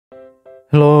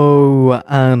Hello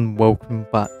and welcome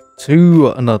back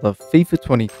to another FIFA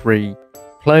 23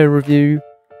 player review.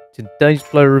 Today's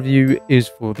player review is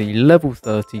for the level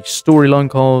 30 storyline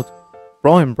card,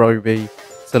 Brian Brobbey,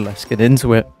 so let's get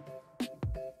into it.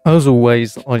 As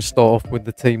always, I start off with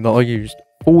the team that I used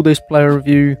for this player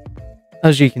review.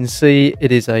 As you can see,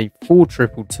 it is a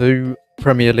 4-2-2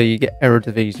 Premier League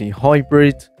Eredivisie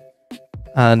hybrid,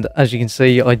 and as you can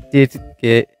see, I did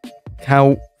get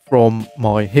Cout from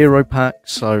my hero pack,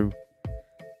 so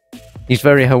he's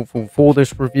very helpful for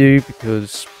this review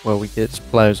because, well, he gets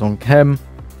players on chem.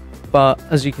 But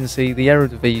as you can see, the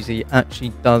Eredivisie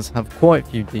actually does have quite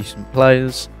a few decent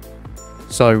players.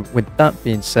 So with that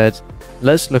being said,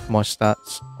 let's look at my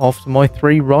stats after my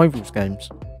 3 rivals games.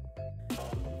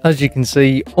 As you can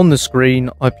see on the screen,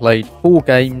 I played 4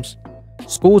 games,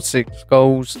 scored 6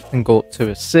 goals and got 2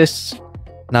 assists.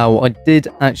 Now I did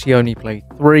actually only play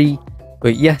 3,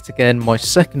 but yet again my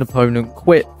second opponent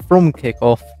quit from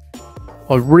kickoff.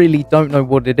 I really don't know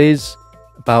what it is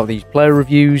about these player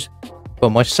reviews, but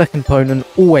my second opponent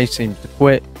always seems to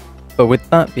quit. But with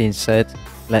that being said,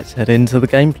 let's head into the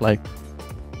gameplay.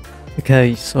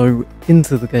 Okay, so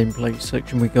into the gameplay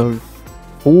section we go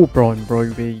for Brian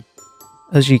Brobbey.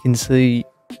 As you can see,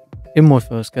 in my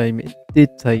first game it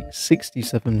did take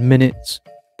 67 minutes,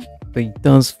 but he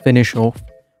does finish off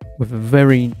with a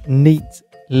very neat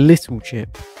little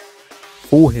chip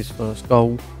for his first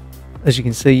goal. As you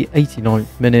can see,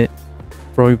 89th minute,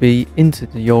 Brobbey into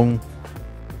De Jong,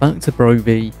 back to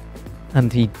Brobbey,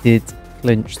 and he did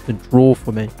clinch the draw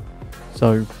for me.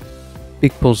 So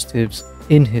big positives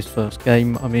in his first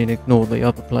game. I mean, ignore the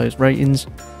other players' ratings.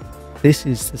 This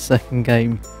is the second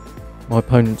game my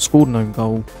opponent scored an own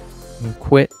goal and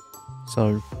quit,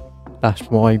 so that's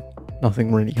why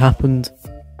nothing really happened.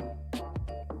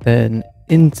 Then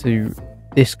into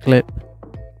this clip,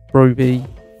 Brobbey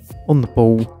on the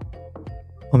ball.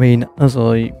 I mean, as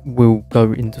I will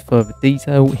go into further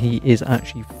detail, he is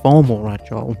actually far more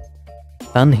agile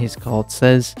than his card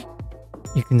says.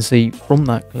 You can see from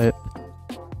that clip,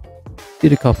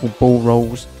 did a couple ball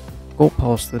rolls, got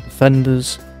past the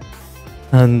defenders,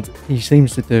 and he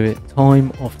seems to do it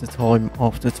time after time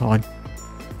after time.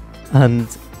 And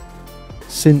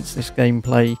since this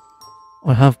gameplay,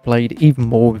 I have played even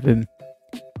more with him,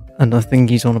 and I think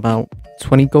he's on about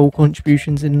 20 goal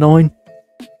contributions in 9.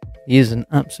 He is an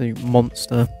absolute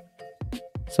monster.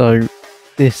 So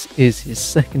this is his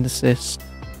second assist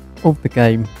of the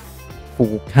game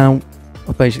for count.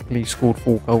 I basically scored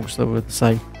 4 goals that were the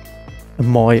same, and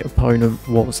my opponent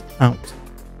was out.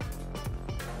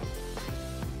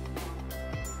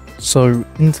 So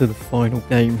into the final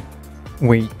game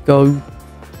we go.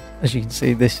 As you can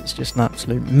see, this is just an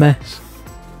absolute mess.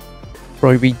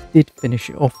 Brobbey did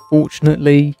finish it off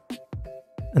fortunately,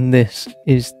 and this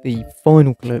is the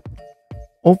final clip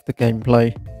of the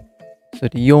gameplay. So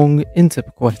De Jong into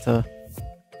Paqueta,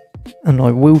 and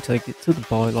I will take it to the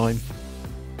byline,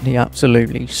 and he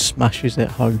absolutely smashes it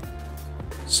home.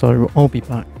 So I'll be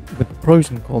back with the pros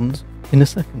and cons in a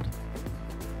second.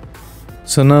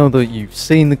 So now that you've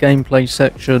seen the gameplay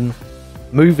section,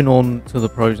 moving on to the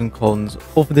pros and cons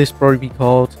of this Brobbey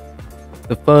card.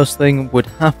 The first thing would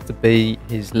have to be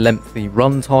his lengthy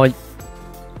run type.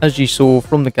 As you saw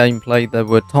from the gameplay, there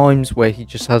were times where he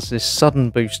just has this sudden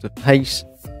boost of pace,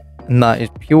 and that is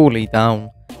purely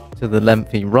down to the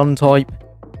lengthy run type.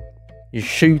 His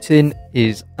shooting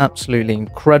is absolutely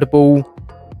incredible.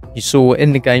 You saw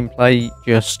in the gameplay,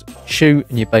 just shoot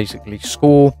and you basically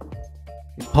score.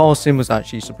 His passing was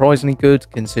actually surprisingly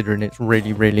good considering it's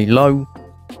really low.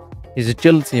 His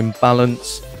agility and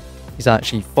balance is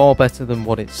actually far better than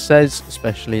what it says,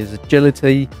 especially his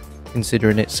agility,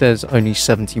 considering it says only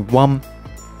 71.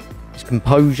 His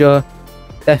composure,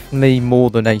 definitely more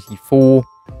than 84.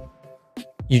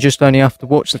 You just only have to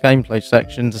watch the gameplay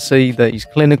section to see that he's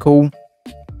clinical.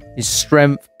 His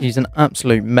strength, he's an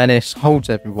absolute menace, holds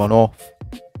everyone off.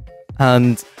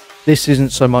 And this isn't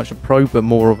so much a pro but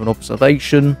more of an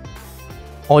observation.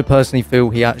 I personally feel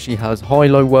he actually has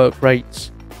high-low work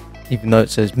rates, even though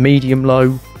it says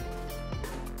medium-low.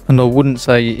 And I wouldn't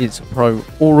say it's a pro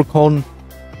or a con,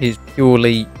 it's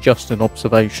purely just an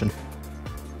observation.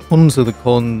 On to the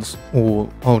cons, or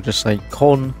I'll just say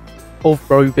con, of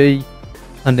Brobbey.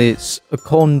 And it's a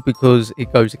con because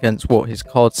it goes against what his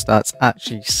card stats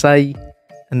actually say,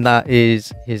 and that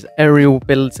is his aerial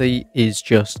ability is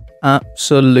just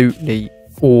absolutely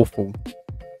awful.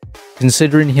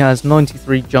 Considering he has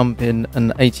 93 jumping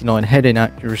and 89 heading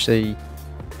accuracy,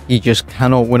 he just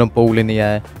cannot win a ball in the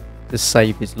air to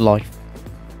save his life.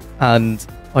 And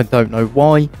I don't know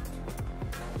why,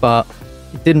 but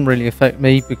It didn't really affect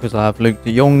me because I have Luke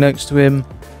de Jong next to him,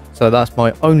 so that's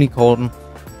my only con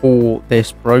for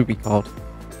this Brobbey card.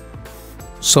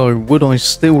 So would I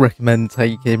still recommend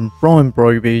taking Brian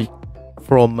Brobbey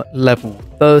from level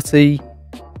 30?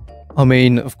 I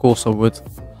mean, of course I would,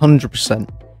 100%.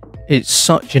 It's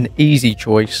such an easy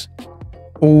choice,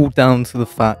 all down to the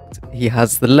fact he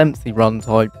has the lengthy run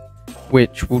type,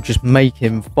 which will just make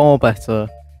him far better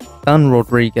than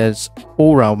Rodriguez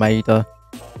or Almeida.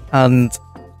 And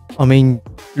I mean,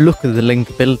 look at the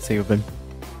linkability of him.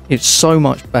 It's so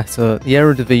much better. The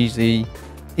Eredivisie,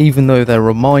 even though they're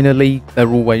a minor league, they're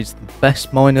always the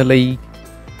best minor league.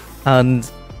 And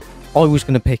I was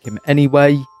going to pick him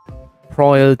anyway,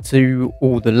 prior to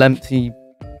all the lengthy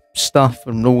stuff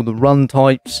and all the run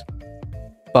types.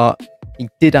 But he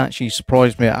did actually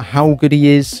surprise me at how good he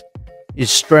is.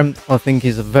 His strength, I think,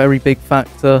 is a very big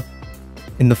factor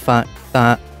in the fact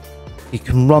that he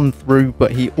can run through,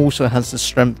 but he also has the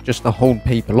strength just to hold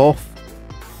people off.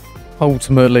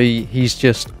 Ultimately, he's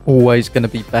just always going to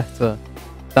be better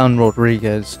than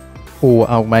Rodriguez or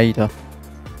Almeida.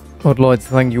 I'd like to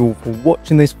thank you all for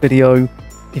watching this video.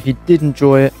 If you did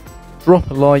enjoy it, drop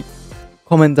a like,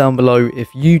 comment down below if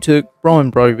you took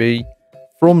Brian Brobbey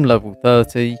from level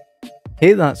 30,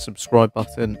 hit that subscribe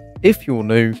button if you're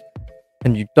new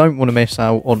and you don't want to miss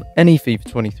out on any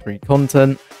FIFA 23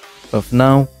 content. But for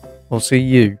now, I'll see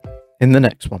you in the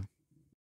next one.